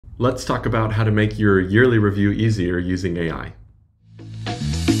let's talk about how to make your yearly review easier using AI.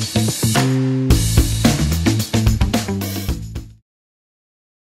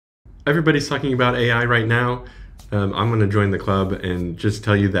 Everybody's talking about AI right now. I'm going to join the club and just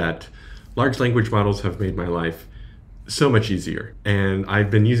tell you that large language models have made my life so much easier. And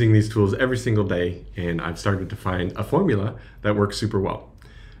I've been using these tools every single day, and I've started to find a formula that works super well.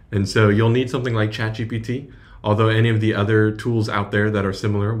 And so you'll need something like ChatGPT, although any of the other tools out there that are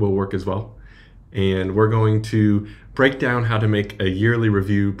similar will work as well. And we're going to break down how to make a yearly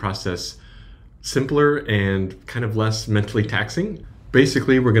review process simpler and kind of less mentally taxing.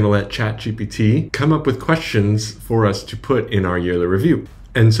 Basically, we're going to let ChatGPT come up with questions for us to put in our yearly review.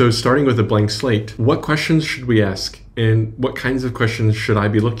 And so starting with a blank slate, what questions should we ask? And what kinds of questions should I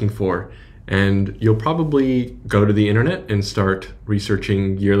be looking for? And you'll probably go to the internet and start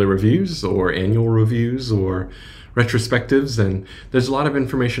researching yearly reviews or annual reviews or retrospectives. And there's a lot of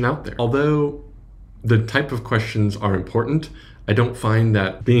information out there. Although the type of questions are important, I don't find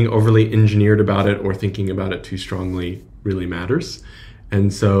that being overly engineered about it or thinking about it too strongly really matters.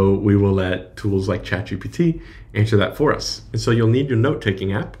 And so we will let tools like ChatGPT answer that for us. And so you'll need your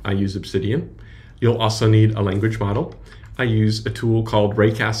note-taking app. I use Obsidian. You'll also need a language model. I use a tool called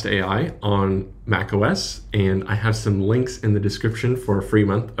Raycast AI on macOS, and I have some links in the description for a free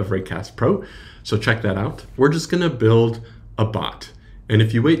month of Raycast Pro. So check that out. We're just gonna build a bot. And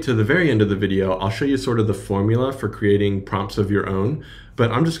if you wait to the very end of the video, I'll show you sort of the formula for creating prompts of your own,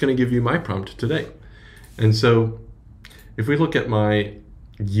 but I'm just gonna give you my prompt today. And so if we look at my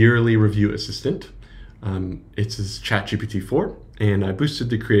yearly review assistant, it's ChatGPT 4, and I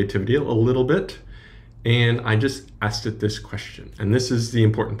boosted the creativity a little bit, and I just asked it this question. And this is the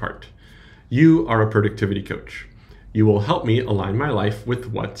important part. You are a productivity coach. You will help me align my life with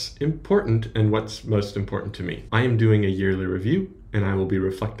what's important and what's most important to me. I am doing a yearly review, and I will be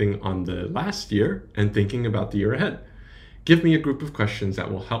reflecting on the last year and thinking about the year ahead. Give me a group of questions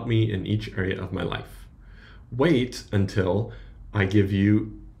that will help me in each area of my life. Wait until I give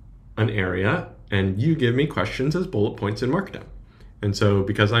you an area and you give me questions as bullet points in Markdown. And so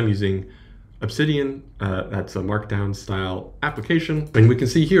because I'm using Obsidian, that's a Markdown style application, and we can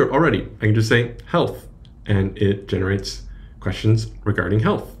see here already, I can just say health, and it generates questions regarding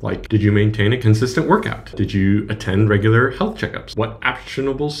health. Like, did you maintain a consistent workout? Did you attend regular health checkups? What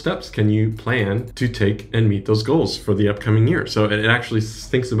actionable steps can you plan to take and meet those goals for the upcoming year? So it actually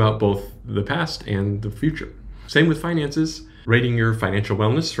thinks about both the past and the future. Same with finances. Rating your financial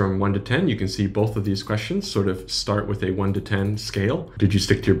wellness from 1 to 10, you can see both of these questions sort of start with a 1 to 10 scale. Did you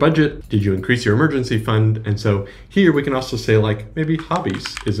stick to your budget? Did you increase your emergency fund? And so here we can also say, like, maybe hobbies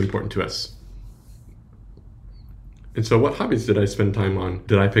is important to us. And so what hobbies did I spend time on?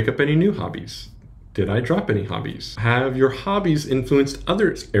 Did I pick up any new hobbies? Did I drop any hobbies? Have your hobbies influenced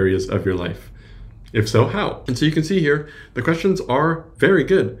other areas of your life? If so, how? And so you can see here, the questions are very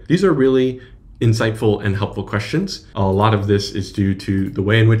good. These are really insightful and helpful questions. A lot of this is due to the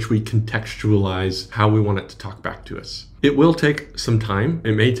way in which we contextualize how we want it to talk back to us. It will take some time.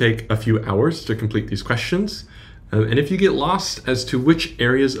 It may take a few hours to complete these questions. And if you get lost as to which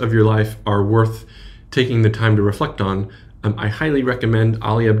areas of your life are worth taking the time to reflect on, I highly recommend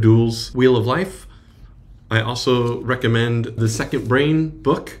Ali Abdaal's Wheel of Life. I also recommend the Second Brain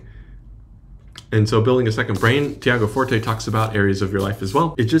book. And so building a second brain, Tiago Forte talks about areas of your life as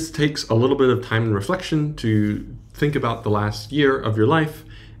well. It just takes a little bit of time and reflection to think about the last year of your life.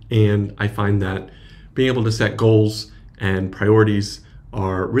 And I find that being able to set goals and priorities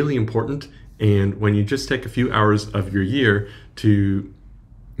are really important. And when you just take a few hours of your year to,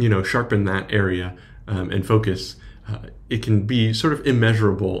 sharpen that area and focus, it can be sort of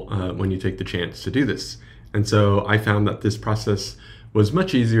immeasurable when you take the chance to do this. And so I found that this process was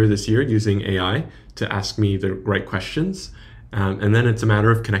much easier this year using AI to ask me the right questions. And then it's a matter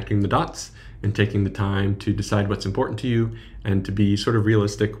of connecting the dots and taking the time to decide what's important to you and to be sort of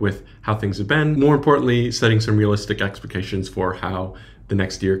realistic with how things have been. More importantly, setting some realistic expectations for how the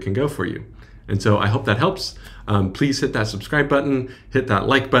next year can go for you. And so I hope that helps. Please hit that subscribe button, hit that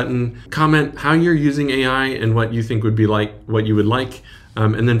like button, comment how you're using AI and what you think would be like, what you would like.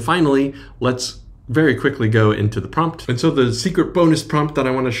 And then finally, let's very quickly go into the prompt. And so the secret bonus prompt that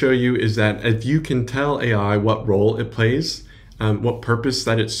I want to show you is that if you can tell AI what role it plays, what purpose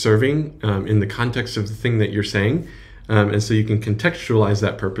that it's serving in the context of the thing that you're saying, and so you can contextualize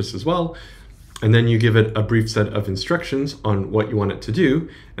that purpose as well. And then you give it a brief set of instructions on what you want it to do.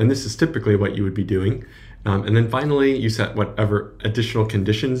 And this is typically what you would be doing. And then finally, you set whatever additional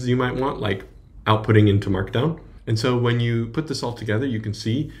conditions you might want, like outputting into Markdown. And so when you put this all together, you can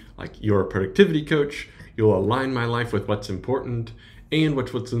see like you're a productivity coach, you'll align my life with what's important, and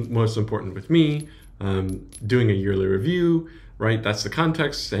what's most important with me, doing a yearly review, right? That's the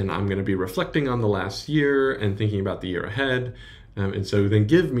context, and I'm going to be reflecting on the last year and thinking about the year ahead. And so then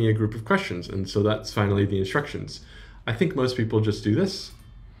give me a group of questions. And so that's finally the instructions. I think most people just do this,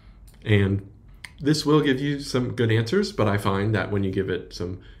 and this will give you some good answers, but I find that when you give it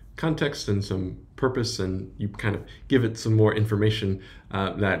some context and some purpose and you kind of give it some more information,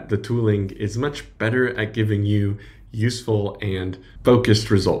 that the tooling is much better at giving you useful and focused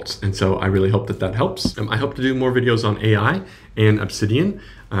results. And so I really hope that that helps. I hope to do more videos on AI and Obsidian.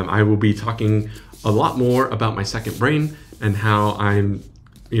 I will be talking a lot more about my second brain and how I'm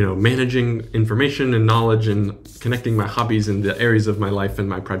managing information and knowledge and connecting my hobbies in the areas of my life and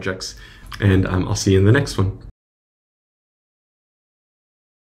my projects. And I'll see you in the next one.